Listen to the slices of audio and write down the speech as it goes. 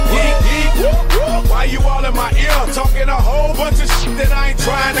bunch of shit that I ain't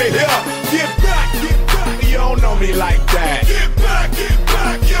trying to hear. Get back, you don't know me like that. Get back,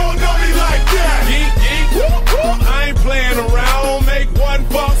 you don't know me like that. Geek, woo, woo. I ain't playing around. Make one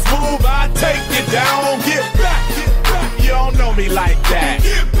false move, I take you down. Get back, you don't know me like that.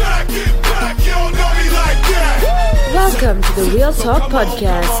 Get back, you don't know me like that. Welcome to the Real Talk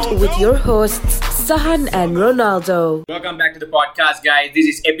Podcast with your hosts Sahan and Ronaldo. Welcome back to the podcast, guys. This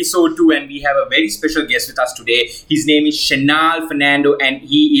is episode 2 and we have a very special guest with us today. His name is Shanal Fernando and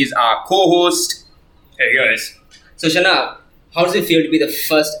he is our co-host. Hey guys. So Shanal, how does it feel to be the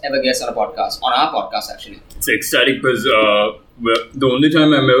first ever guest on a podcast? On our podcast, actually. It's exciting because the only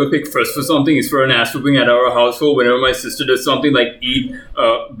time I'm ever picked first for something is for an ass whooping at our household. Whenever my sister does something like eat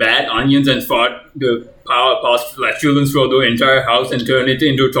bad onions and fart the past flatulence for the entire house and turn it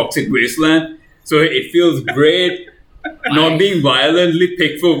into a toxic wasteland. So it feels great not being violently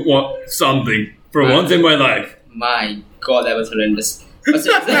picked for something for once in my life. My God, that was horrendous. So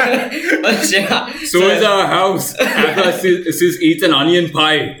is our house after our sis eats an onion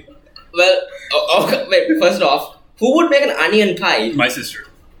pie. Well, okay, wait, first off, who would make an onion pie? My sister.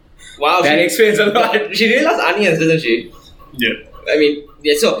 Wow, that explains a lot. She really loves onions, doesn't she? Yeah. I mean,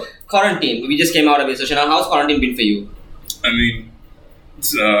 yeah, so quarantine, we just came out of it. So Shanal, how's quarantine been for you? I mean,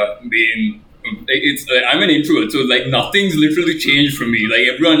 it's been... I'm an introvert, so like nothing's literally changed for me. Like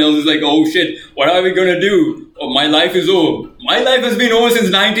everyone else is like, oh shit, what are we gonna do? Oh, my life is over. My life has been over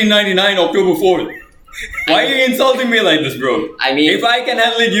since 1999, October 4th. Why are you insulting me like this, bro? I mean, if I can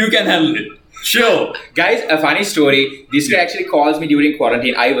handle it, you can handle it. Chill. Guys, a funny story. This guy actually calls me during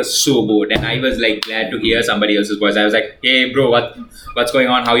quarantine. I was so bored and I was like glad to hear somebody else's voice. I was like, hey bro, what's going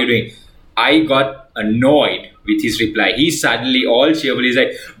on? How are you doing? I got annoyed with his reply. He suddenly all cheerful. He's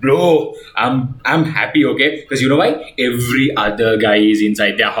like, bro, I'm happy, okay? Because you know why? Every other guy is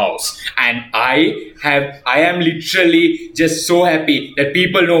inside their house. And I am literally just so happy that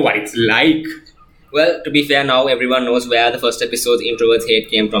people know what it's like. Well, to be fair, now everyone knows where the first episode's introverts hate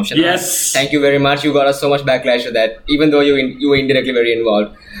came from, Shanal. Yes. Thank you very much. You got us so much backlash for that, even though you were indirectly very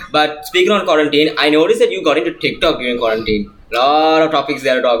involved. But speaking on quarantine, I noticed that you got into TikTok during quarantine. A lot of topics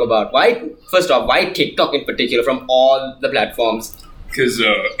there to talk about. First off, why TikTok in particular from all the platforms? Because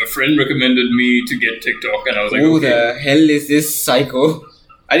a friend recommended me to get TikTok and I was like, who okay. the hell is this psycho?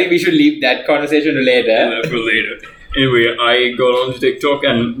 I think we should leave that conversation to later. For later. Anyway, I got onto TikTok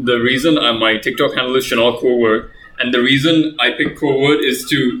and the reason my TikTok handle is Shanal Covert, and the reason I picked Covert is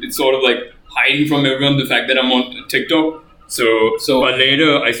it's sort of like hiding from everyone the fact that I'm on TikTok. But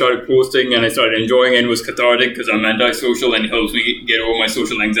later I started posting and I started enjoying it. And it was cathartic because I'm antisocial and it helps me get over my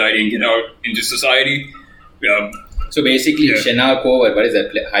social anxiety and get out into society. Yeah. So basically, Shanal Covert, what is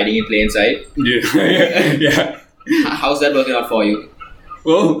that? Hiding in plain sight? Yeah. Yeah. How's that working out for you?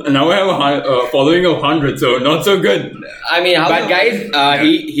 Well, now I have a following of 100, so not so good. I mean, but guys,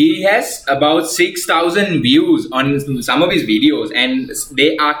 he has about 6,000 views on some of his videos, and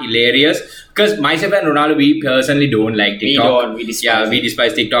they are hilarious. Because myself and Ronaldo, we personally don't like TikTok. We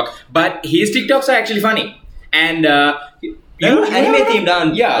despise TikTok. But his TikToks are actually funny, and anime themed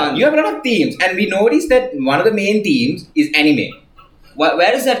down. Yeah, you have a lot of themes, and we noticed that one of the main themes is anime.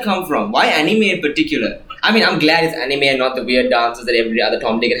 Where does that come from? Why anime in particular? I mean, I'm glad it's anime and not the weird dances that every other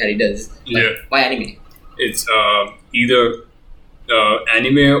Tom, Dick and Harry does. Yeah. Why anime? It's either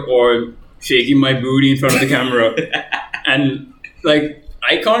anime or shaking my booty in front of the camera. And, like,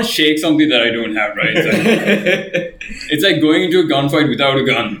 I can't shake something that I don't have, right? It's like going into a gunfight without a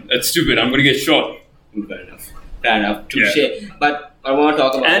gun. That's stupid. I'm going to get shot. Fair enough. Touche. Yeah. But I want to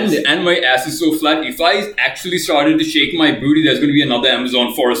talk about and my ass is so flat. If I actually started to shake my booty, there's going to be another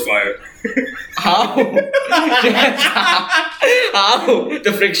Amazon forest fire. How? How?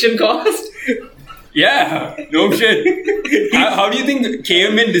 The friction cost? Yeah, no shit. How do you think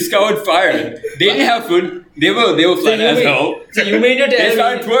cavemen discovered fire? They didn't have food. They were flat as hell. So you mean to tell they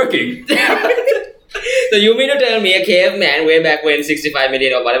started twerking. So you mean to tell me a caveman way back when 65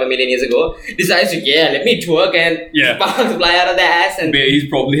 million or whatever million years ago decides to let me twerk and sparks fly out of the ass and he's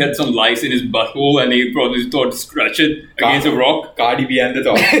probably had some lice in his butthole and he probably thought to scratch it against a rock. Cardi B and the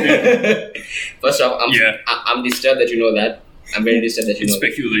top. First off, I'm disturbed that you know that. I'm very disturbed that you know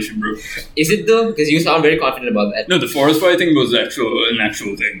speculation, bro. Is it though? Because you sound very confident about that. No, the forest fire thing was an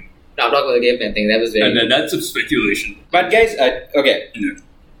actual thing. No, I'm talking about the caveman thing. That was very... that's a speculation. But guys, okay. Yeah.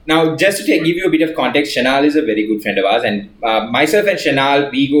 Now, just to give you a bit of context, Shanal is a very good friend of ours, and myself and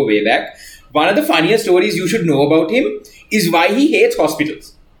Shanal, we go way back. One of the funniest stories you should know about him is why he hates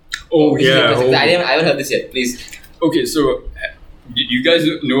hospitals. Oh, yeah. I haven't heard this yet, please. Okay, so you guys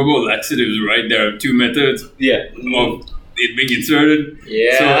know about laxatives, right? There are two methods of it being inserted.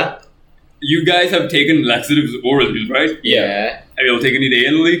 Yeah. So you guys have taken laxatives orally, right? Yeah. Have you all taken it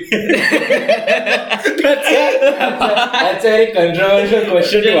anally? That's a very controversial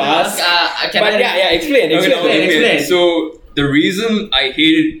question to ask. But yeah, explain. Okay. So the reason I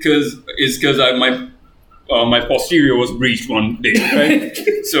hate it is because my posterior was breached one day, right?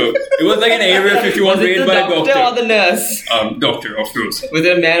 So it was like an Area 51 Was it raid the by a doctor or doctor. the nurse? Doctor, of course. Was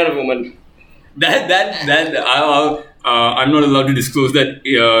it a man or a woman? I'm not allowed to disclose that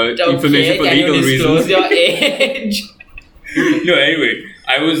information for legal Can you disclose reasons. your age? No, anyway,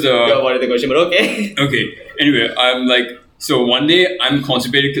 I was. You avoided the question, but okay. Okay. Anyway, I'm like, so one day I'm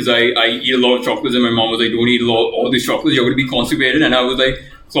constipated because I eat a lot of chocolates, and my mom was like, "Don't eat all these chocolates. You're going to be constipated." And I was like,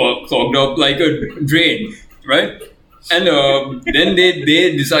 clogged up like a drain, right? And then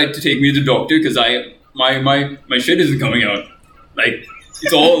they decide to take me to the doctor because my shit isn't coming out. Like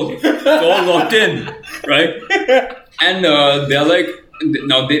it's all locked in, right? And they're like.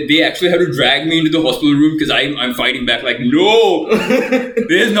 Now they actually had to drag me into the hospital room because I'm fighting back like no,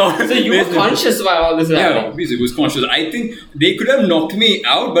 there's not. So you were conscious while all this was Yeah, happening? obviously it was conscious. I think they could have knocked me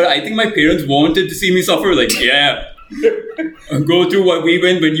out, but I think my parents wanted to see me suffer. Like go through what we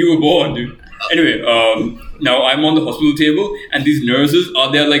went when you were born, dude. Anyway, now I'm on the hospital table and these nurses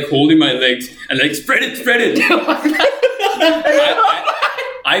are there like holding my legs and like spread it.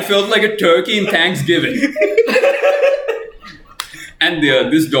 I felt like a turkey in Thanksgiving. And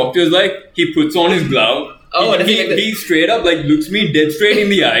this doctor is like, he puts on his glove. Oh, he straight up like looks me dead straight in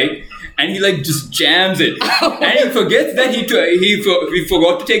the eye, and he like just jams it. And he forgets that he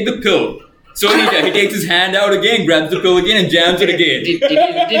forgot to take the pill. So he takes his hand out again, grabs the pill again, and jams it again. Did he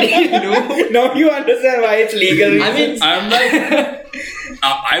know? Now you understand why it's legal. I mean, I'm like,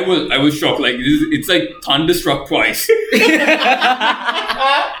 I was shocked. Like it's like thunderstruck twice.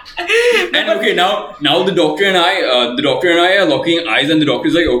 And okay, now the doctor and I are locking eyes, and the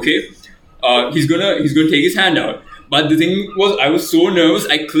doctor's like, okay, he's gonna take his hand out. But the thing was, I was so nervous,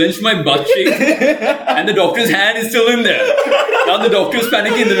 I clenched my butt cheek, and the doctor's hand is still in there. Now the doctor's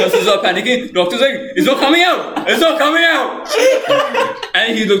panicking, the nurses are panicking. The doctor's like, it's not coming out.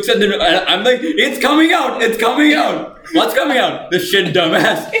 And he looks at and I'm like, it's coming out. What's coming out? The shit,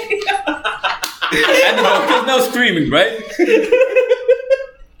 dumbass. And the doctor's now screaming, right?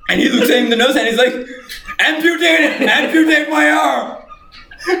 And he looks at the nurse and he's like, amputate my arm.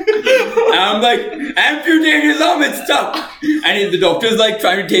 And I'm like, amputate his arm, it's stuck. And the doctor's like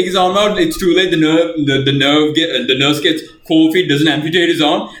trying to take his arm out. It's too late. The nurse gets cold feet, doesn't amputate his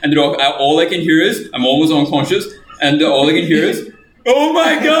arm. And all I can hear is, I'm almost unconscious. And all I can hear is, oh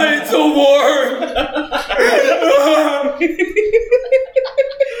my god, it's so warm.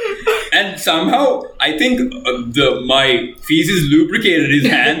 And somehow, I think my feces lubricated his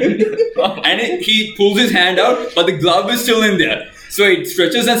hand, and he pulls his hand out, but the glove is still in there. So it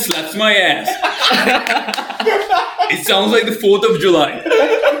stretches and slaps my ass. It sounds like the 4th of July.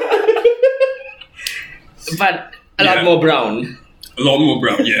 but a lot more brown. A lot more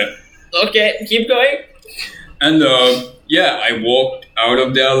brown, yeah. Okay, keep going. And I walked out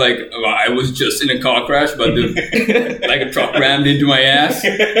of there like I was just in a car crash, but like a truck rammed into my ass.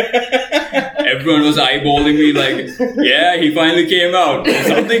 Everyone was eyeballing me like, yeah, he finally came out.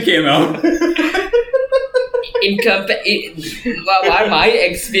 Something came out. My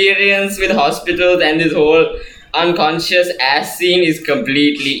experience with hospitals and this whole unconscious ass scene is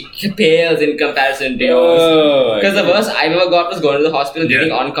completely pales in comparison to yours. Because the worst I've ever got was going to the hospital,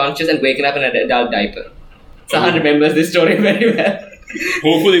 getting unconscious and waking up in an adult diaper. Sahan remembers this story very well.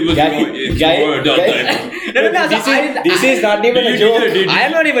 Hopefully it was more adult diaper. No. This is not even a joke. I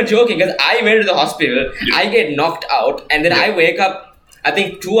am not even joking because I went to the hospital, I get knocked out, and then I wake up, I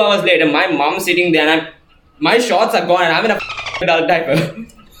think 2 hours later, my mom's sitting there and my shorts are gone and I'm in a adult diaper.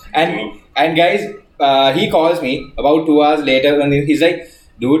 And guys, he calls me about 2 hours later and he's like,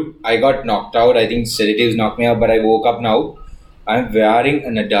 dude, I got knocked out. I think sedatives knocked me out, but I woke up now. I'm wearing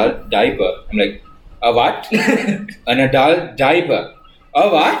an adult diaper. I'm like, a what? An adult diaper. A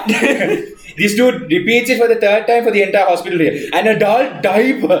what? This dude repeats it for the 3rd time for the entire hospital day. An adult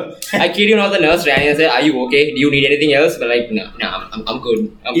diaper. I kid you not, the nurse ran in and said, are you okay? Do you need anything else? But like, no, I'm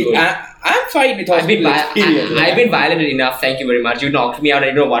good. I'm good. I'm fine with hospital experience. I've been violated enough, thank you very much. You knocked me out and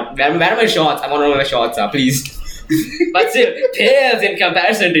you know what? Where are my shorts? I want to know where my shorts are, please. But still, pales in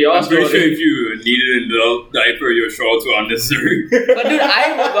comparison to your I'm pretty story. sure if you needed an adult diaper, your shorts were unnecessary. But dude,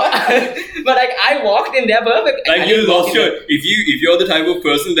 I walked in there perfect. Like you lost your. If you're the type of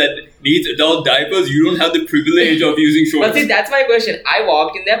person that needs adult diapers, you don't have the privilege of using shorts. But see, that's my question. I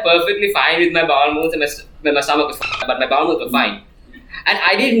walked in there perfectly fine with my bowel movements and my stomach was but my bowel movements were fine. And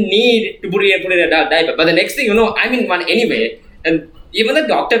I didn't need to put in an adult diaper. But the next thing you know, I'm in one anyway. And even the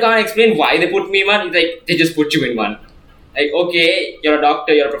doctor can't explain why they put me in one. It's like, they just put you in one. Like, okay, you're a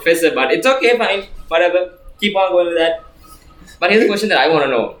doctor, you're a professor, but it's okay, fine, whatever. Keep on going with that. But here's the question that I want to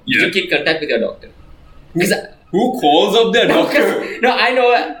know. Yeah. Do you keep contact with your doctor? Because Who calls up their doctor? no, I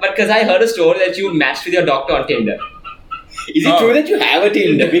know, but because I heard a story that you matched with your doctor on Tinder. Is it true that you have a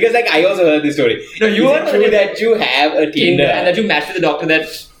Tinder? Because like I also heard this story. No, you Is heard it true it. that you have a Tinder? And that you matched with the doctor that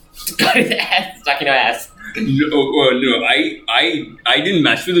got his ass stuck in your ass. No, I didn't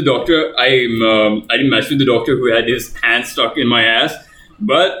match with the doctor. I didn't match with the doctor who had his hand stuck in my ass.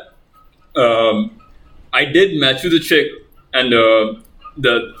 But I did match with a chick, and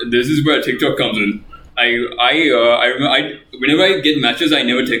this is where TikTok comes in. I remember whenever I get matches, I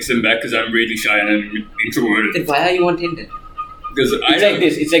never text them back because I'm really shy and I'm introverted. Then why are you on Tinder? Because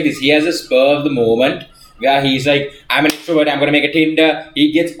It's like this. He has a spur of the moment where he's like, I'm an extrovert, I'm gonna make a Tinder.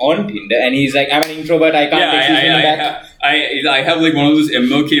 He gets on Tinder and he's like, I'm an introvert, I can't text you back. I have like one of those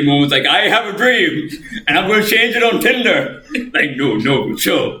MLK moments, like I have a dream and I'm gonna change it on Tinder. Like no,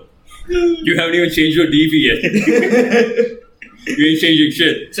 chill. You haven't even changed your DP yet. You ain't changing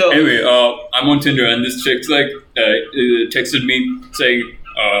shit. So anyway, I'm on Tinder and this chick's like texted me saying,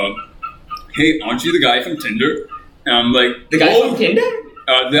 "Hey, aren't you the guy from Tinder?" And I'm like, the guy from Tinder?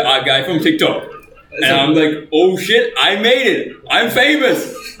 The guy from TikTok. And I'm like, oh shit, I made it. I'm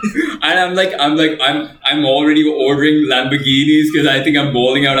famous. And I'm already ordering Lamborghinis because I think I'm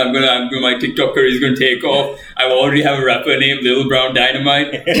balling out. My TikTok career is gonna take off. I already have a rapper named Little Brown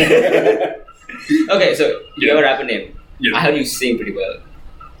Dynamite. Okay, so you have a rapper name. Yeah. I heard you sing pretty well.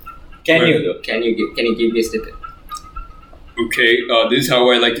 Can you though? Can you give me a snippet? Okay, this is how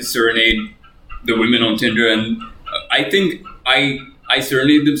I like to serenade the women on Tinder, and I think I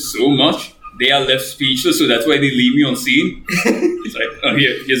serenade them so much they are left speechless, so that's why they leave me on scene. It's like,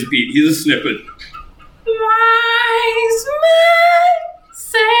 here's a snippet. Wise men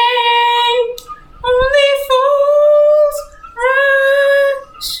say only fools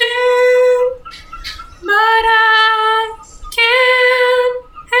rush in, but I can't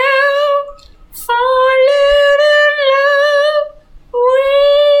help falling in love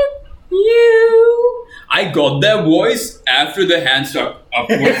with you. I got that voice after the hand stuck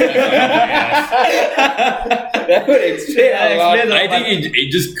upwards. That would explain a lot. I think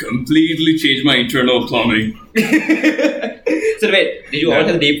it just completely changed my internal plumbing. So wait, did you also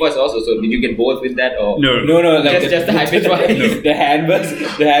have the deep voice also? So did you get both with that or No. Like just the high pitch voice? No. The hand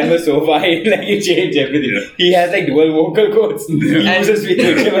was so fine, like it changed everything. Yeah. He has like dual vocal cords. He Yeah. uses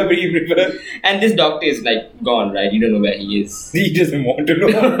whichever he prefers. And this doctor is like gone, right? You don't know where he is. He doesn't want to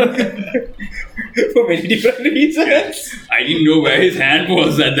know. For many different reasons. I didn't know where his hand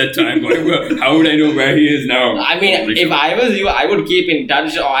was at that time. How would I know where he is now? I mean, if I was you, I would keep in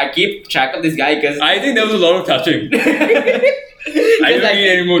touch or I keep track of this guy because I think there was a lot of touching. I don't need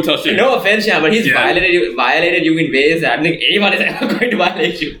any more touching. No offense, Shah, but he's Yeah. violated you in ways that I don't think anyone is ever going to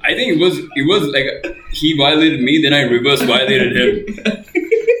violate you. I think it was like he violated me, then I reverse violated him.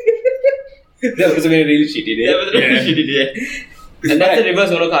 That was a really shitty day. That was really Yeah. shitty, yeah. And that's the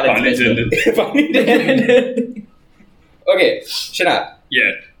reverse monocard Pun intended. Funny day. Okay, Shana,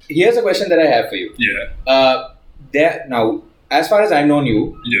 Yeah, here's a question that I have for you. yeah, Now, as far as I've known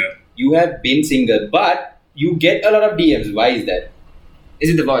you, yeah. you have been single, but you get a lot of DMs. Why is that? Is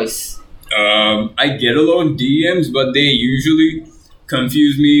it the voice? I get a lot of DMs, but they usually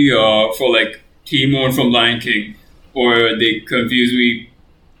confuse me for like Timon from Lion King, or they confuse me.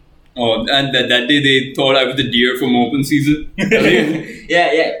 And that day they thought I was the deer from open season.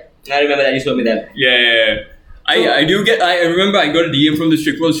 Yeah. I remember that. You told me that. Yeah. I do get. I remember I got a DM from this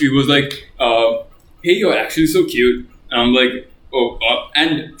chick. She was like, "Hey, you're actually so cute." And I'm like, "Oh,"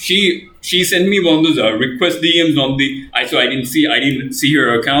 and she sent me one of those request DMs on the. So I didn't see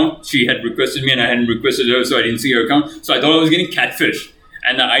her account. She had requested me, and I hadn't requested her, so I didn't see her account. So I thought I was getting catfish,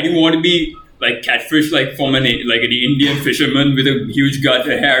 and I didn't want to be like catfish, like from an Indian fisherman with a huge gut,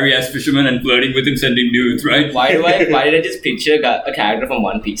 a hairy ass fisherman, and flirting with him, sending nudes, right? Why did I just picture a character from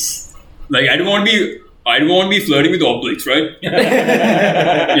One Piece? Like I don't want to be flirting with obliques, right?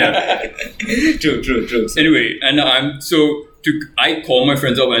 Yeah. True. So anyway, and I call my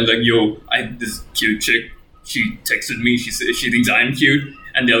friends up and like, yo, this cute chick, she texted me, she says she thinks I'm cute,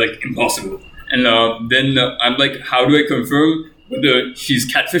 and they're like, impossible. And then I'm like, how do I confirm whether she's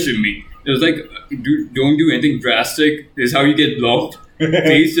catfishing me? It was like, don't do anything drastic. This is how you get blocked.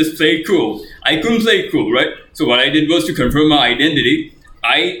 Please just play it cool. I couldn't play it cool, right? So what I did was to confirm my identity.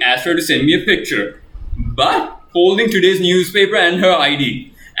 I asked her to send me a picture, but holding today's newspaper and her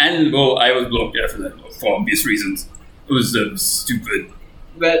ID. And well, I was blocked after that for obvious reasons. It was stupid.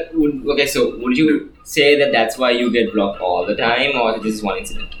 Well, okay. So would you say that that's why you get blocked all the time, or this is one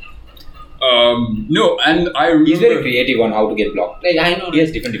incident? No, and I remember. He's very creative on how to get blocked. Like, I know. He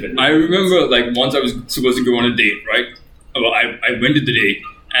has different. I remember, like, once I was supposed to go on a date, right? Well, I went to the date,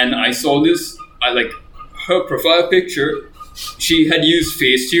 and I saw this, her profile picture, she had used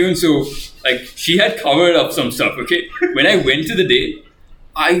Facetune, so, like, she had covered up some stuff, okay? When I went to the date,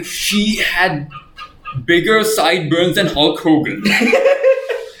 she had bigger sideburns than Hulk Hogan.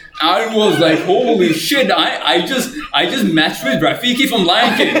 I was like, holy shit, I just matched with Rafiki from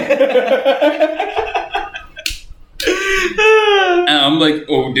Lion King. And I'm like,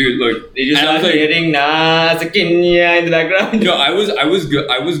 oh dude, look. Did you start hearing Nas Kenya in the background? No, I was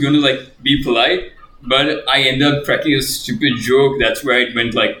gonna like be polite, but I ended up cracking a stupid joke. That's where it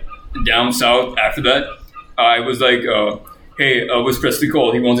went like down south after that. I was like, hey, what's Presley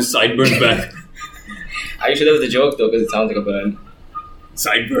called? He wants his sideburns back. Are you sure that was a joke though? Because it sounds like a burn.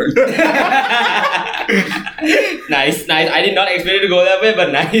 Sideburn. Nice. I did not expect it to go that way,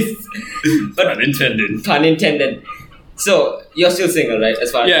 but nice. But unintended. Pun intended. So you're still single, right?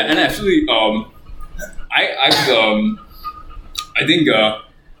 As far as and actually, I think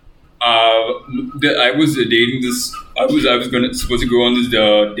I was dating this. I was supposed to go on this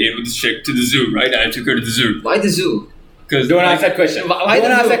date with this chick to the zoo, right? I took her to the zoo. Why the zoo? Because Don't ask that question. Why Don't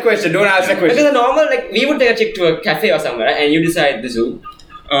the ask zoo? that question. Don't ask that Because question. the normal, like, we would take a chick to a cafe or somewhere, right? And you decide the zoo.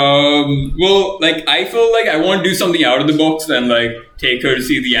 Well, like I felt like I want to do something out of the box and like take her to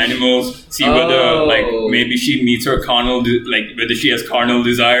see the animals, see whether like maybe she meets her carnal, whether she has carnal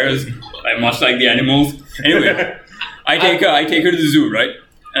desires, like much like the animals. Anyway, I take her to the zoo, right?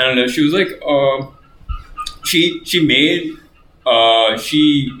 And she was like, she made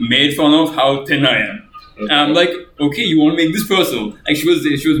fun of how thin I am. Okay. And I'm like, okay, you want to make this personal? Like she was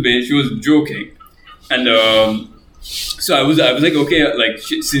joking, and so I was like, okay, like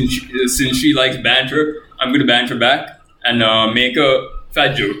since she likes banter, I'm gonna banter back and make a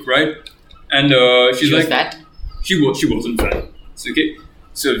fat joke, right? And she's She was like, fat? She wasn't fat. It's okay.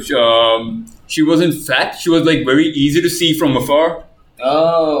 So she wasn't fat. She was like very easy to see from afar.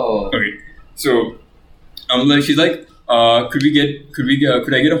 Oh. Okay. So I'm like, she's like, could I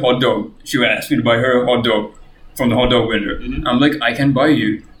get a hot dog? She asked me to buy her a hot dog from the hot dog vendor. Mm-hmm. I'm like, I can buy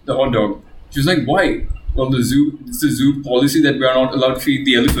you the hot dog. She was like, why? Well, it's the zoo policy that we are not allowed to feed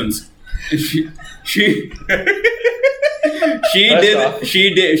the elephants. She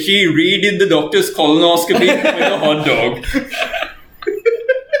redid the doctor's colonoscopy with a hot dog.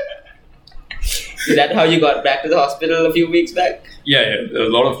 Is that how you got back to the hospital a few weeks back? Yeah, a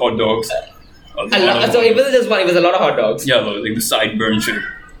lot of hot dogs. So it wasn't just one, it was a lot of hot dogs. Yeah, like the sideburn shit.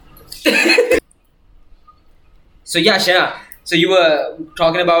 So yeah, Shana, so you were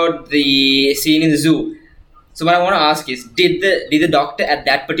talking about the scene in the zoo. So what I want to ask is, did the doctor at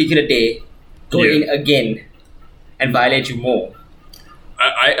that particular day go in again and violate you more?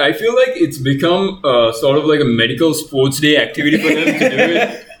 I feel like it's become sort of like a medical sports day activity for them to do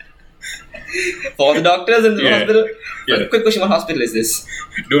it. For the doctors in the hospital? Yeah. Quick question, what hospital is this?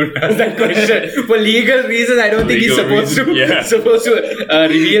 Don't ask that question. For legal reasons, I don't think he's Legal supposed reasons, to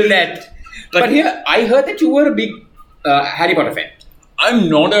reveal that. But here, I heard that you were a big Harry Potter fan. I'm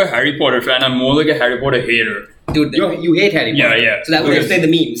not a Harry Potter fan. I'm more like a Harry Potter hater. Dude, You hate Harry Potter. Yeah. so that would explain the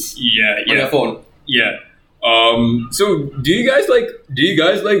memes Yeah. on your phone. Yeah. So do you guys like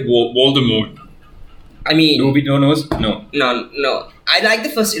Voldemort? I mean, Ruby no knows? No. no. I like the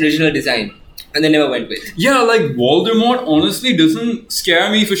first original design, and they never went with. Yeah, like Voldemort honestly doesn't scare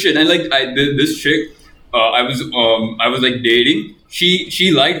me for shit. And like this chick, I was like dating.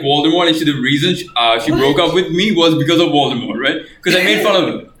 She liked Voldemort, and the reason she broke up with me was because of Voldemort, right? Because I made fun of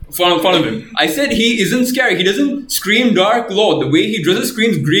him. Fun of him. I said he isn't scary. He doesn't scream Dark Lord. The way he dresses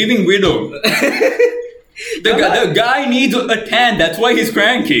screams Grieving Widow. The guy needs a tan. That's why he's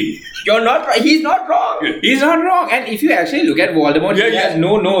cranky. You're not right. He's not wrong. He's not wrong. And if you actually look at Voldemort, he has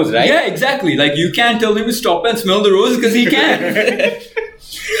no nose, right? Yeah, exactly. Like you can't tell him to stop and smell the roses because he can.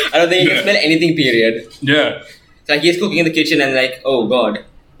 I don't think he can smell anything, period. Yeah. Like he's cooking in the kitchen and like, oh god,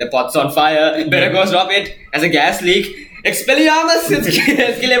 the pot's on fire. Better go stop it. There's a gas leak. Expelliarmus! Let's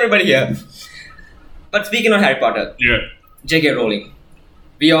kill everybody here. But speaking of Harry Potter, Yeah. J.K. Rowling.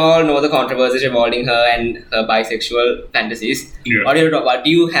 We all know the controversies revolving her and her bisexual fantasies. Yeah. What do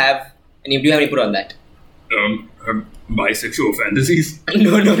you have any input on that? Her bisexual fantasies.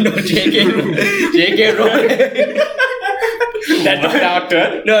 No, J.K. Rowling. That's the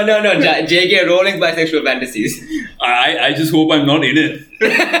doctor. No, J.K. Rowling's bisexual fantasies. I just hope I'm not in it.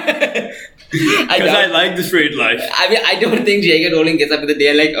 Because I like the straight life. I mean, I don't think J.K. Rowling gets up in the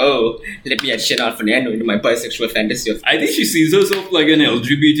day like, oh, let me add Shania Fernando into my bisexual fantasy. I think she sees herself like an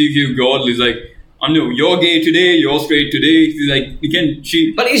LGBTQ god. Is like, no, you're gay today, you're straight today. He's like, we can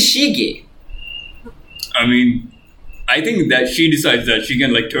cheat. But is she gay? I mean, I think that she decides that she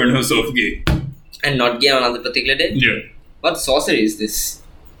can like turn herself gay. And not gay on another particular day? Yeah. What sorcery is this?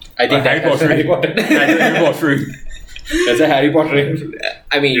 I think Harry that's Potter. Harry Potter. Harry Potter. That's a Harry Potter.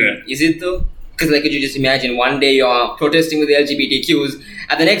 I mean, Yeah. is it though? Because like, could you just imagine one day you're protesting with the LGBTQs,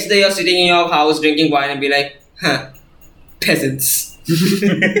 and the next day you're sitting in your house drinking wine and be like, huh, peasants.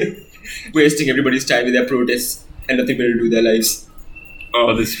 Wasting everybody's time with their protests and nothing better to do with their lives.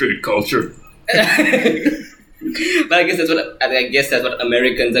 Oh, the straight culture. But I guess that's what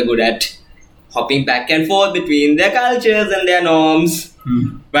Americans are good at. Hopping back and forth between their cultures and their norms.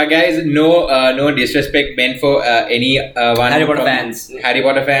 But guys, no disrespect meant for any one Harry Potter from fans. Harry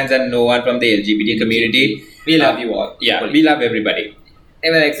Potter fans, and no one from the LGBT community. We love you all. Yeah, we love everybody.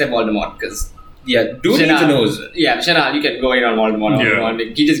 Even except Voldemort, because Yeah, dude needs a nose. Yeah, Shanal, you can go in on Voldemort. Yeah.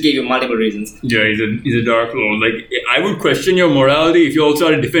 He just gave you multiple reasons. Yeah, he's a dark lord. Like, I would question your morality if you also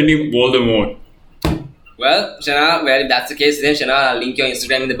started defending Voldemort. Well, Shanal, if that's the case, then Shanal, I'll link your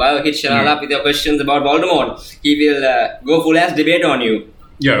Instagram in the bio. Hit Shanal up with your questions about Voldemort. He will go full ass debate on you.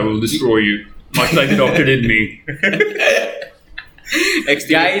 Yeah, I will destroy you. Much like the doctor did me.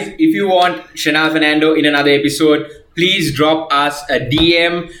 Guys, if you want Shanal Fernando in another episode, please drop us a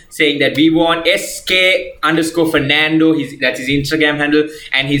DM saying that we want SK_Fernando. That's his Instagram handle,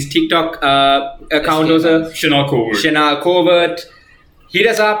 and his TikTok account also. Chanel Covert. Chanel Covert. Hit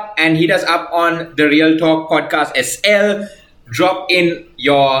us up and hit us up on the Real Talk Podcast SL. Drop in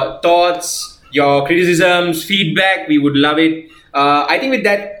your thoughts, your criticisms, feedback. We would love it. I think with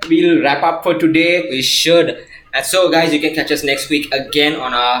that, we'll wrap up for today. We should. And so, guys, you can catch us next week again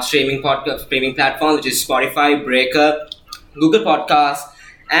on our streaming platform, which is Spotify, Breaker, Google Podcasts,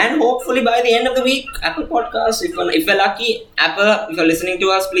 and hopefully by the end of the week, Apple Podcasts. If we're lucky, Apple, if you're listening to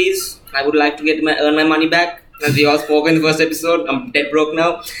us, please, I would like to earn my money back. As we all spoke in the first episode, I'm dead broke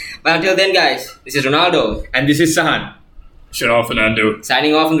now. But until then, guys, this is Ronaldo. And this is Sahan. Chanel Fernando.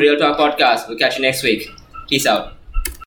 Signing off from the Real Talk Podcast. We'll catch you next week. Peace out.